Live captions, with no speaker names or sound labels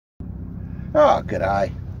Oh,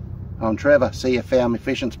 g'day. I'm Trevor. See, you found my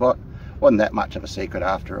fishing spot. Wasn't that much of a secret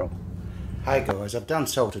after all. Hey guys, I've done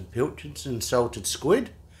salted pilchards and salted squid.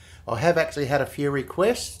 I have actually had a few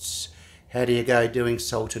requests. How do you go doing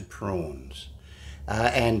salted prawns?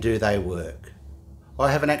 And do they work?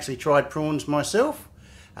 I haven't actually tried prawns myself,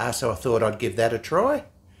 so I thought I'd give that a try.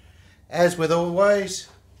 As with always,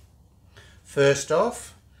 first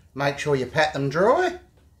off, make sure you pat them dry.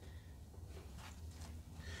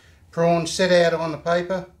 Prawns set out on the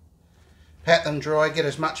paper, pat them dry, get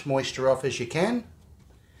as much moisture off as you can.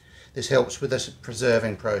 This helps with the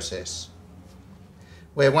preserving process.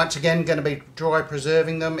 We're once again going to be dry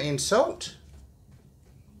preserving them in salt.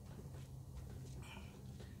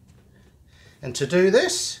 And to do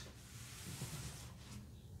this,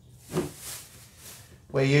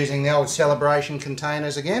 we're using the old Celebration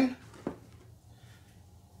containers again.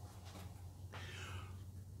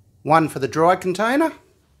 One for the dry container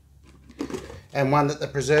and one that the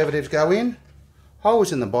preservatives go in.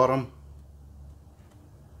 Holes in the bottom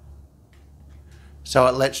so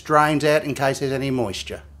it lets drains out in case there's any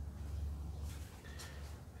moisture.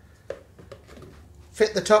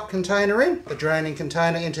 Fit the top container in, the draining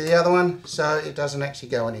container into the other one, so it doesn't actually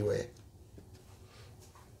go anywhere.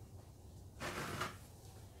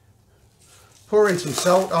 Pour in some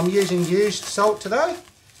salt. I'm using used salt today.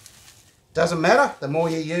 Doesn't matter, the more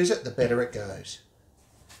you use it, the better it goes.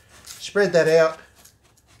 Spread that out.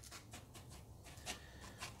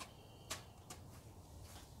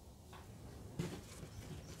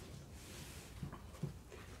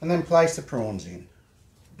 And then place the prawns in,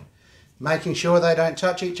 making sure they don't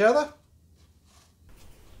touch each other.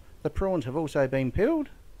 The prawns have also been peeled,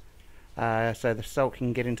 so the salt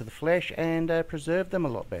can get into the flesh and preserve them a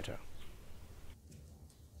lot better.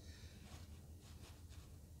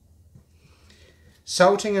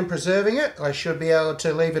 Salting and preserving it, I should be able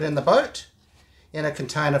to leave it in the boat in a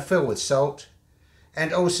container filled with salt,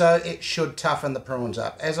 and also it should toughen the prawns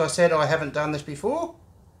up. As I said, I haven't done this before.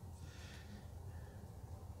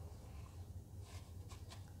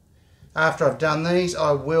 After I've done these,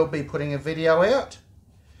 I will be putting a video out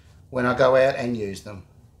when I go out and use them.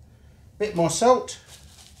 Bit more salt.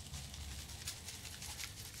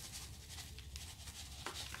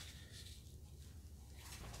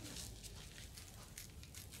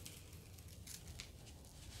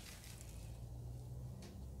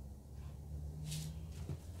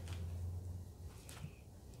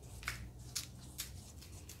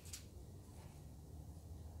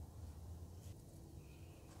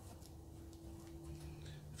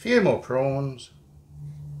 Few more prawns.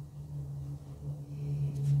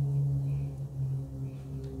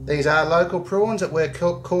 These are local prawns that were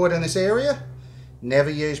caught in this area. Never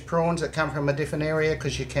use prawns that come from a different area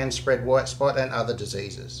because you can spread white spot and other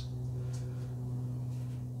diseases.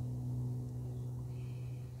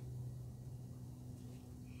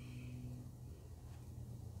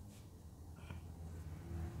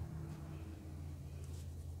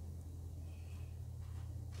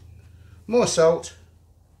 More salt.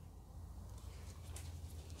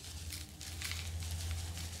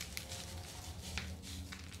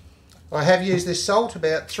 I have used this salt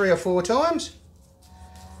about 3 or 4 times.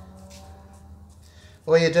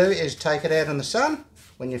 All you do is take it out in the sun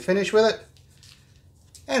when you finish with it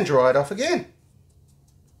and dry it off again.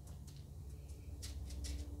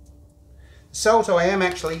 The salt I am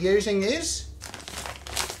actually using is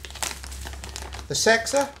the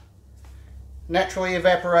Saxa naturally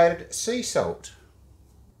evaporated sea salt.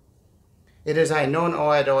 It is a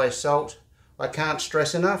non-iodized salt. I can't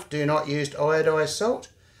stress enough, do not use iodized salt,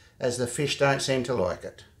 as the fish don't seem to like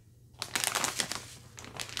it.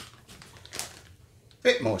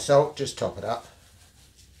 Bit more salt, just top it up.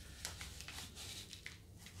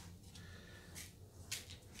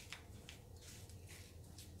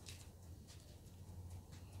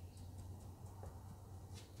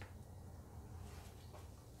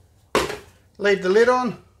 Leave the lid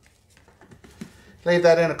on. Leave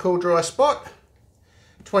that in a cool, dry spot.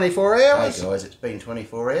 24 hours. Hey guys, it's been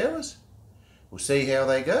 24 hours. We'll see how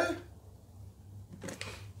they go.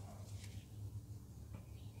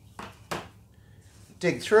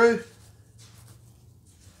 Dig through.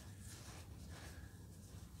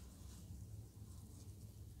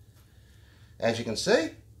 As you can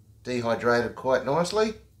see, dehydrated quite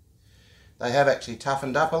nicely. They have actually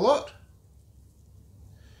toughened up a lot.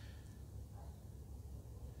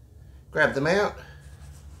 Grab them out.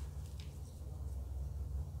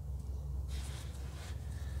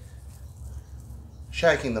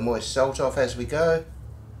 Shaking the moist salt off as we go.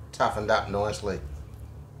 Toughened up nicely.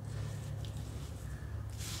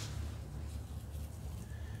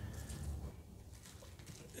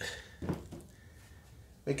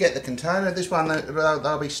 We get the container. This one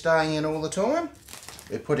they'll be staying in all the time.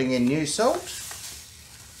 We're putting in new salt.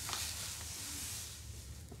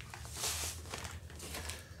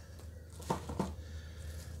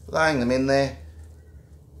 Laying them in there.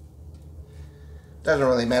 Doesn't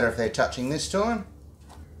really matter if they're touching this time.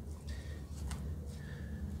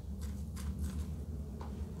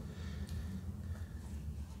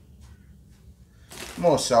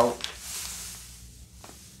 More salt.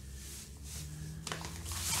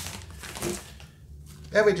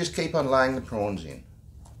 Then we just keep on laying the prawns in.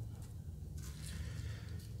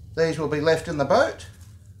 These will be left in the boat.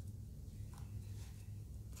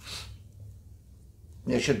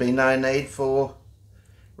 There should be no need for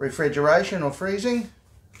refrigeration or freezing.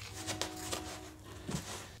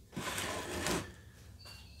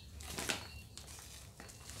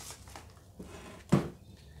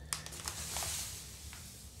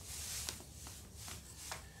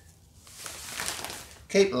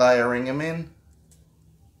 Keep layering them in.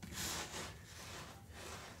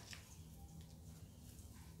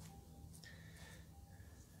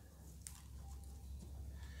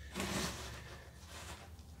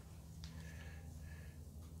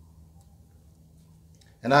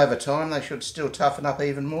 And over time they should still toughen up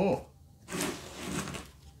even more.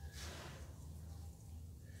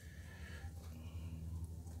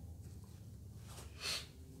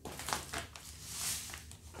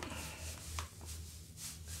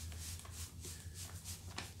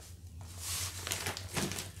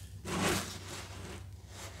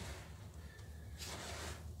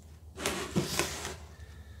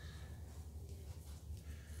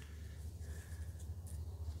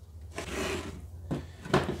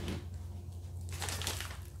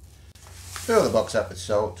 Fill the box up with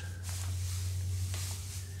salt.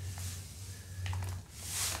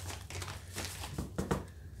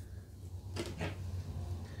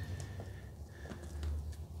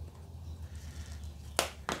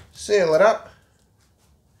 Seal it up.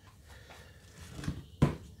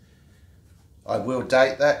 I will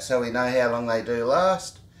date that so we know how long they do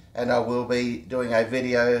last, and I will be doing a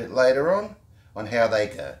video later on how they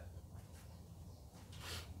go.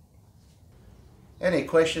 Any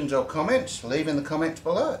questions or comments, leave in the comments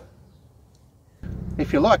below.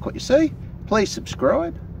 If you like what you see, please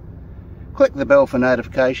subscribe, click the bell for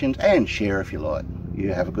notifications and share if you like.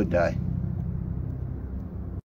 You have a good day.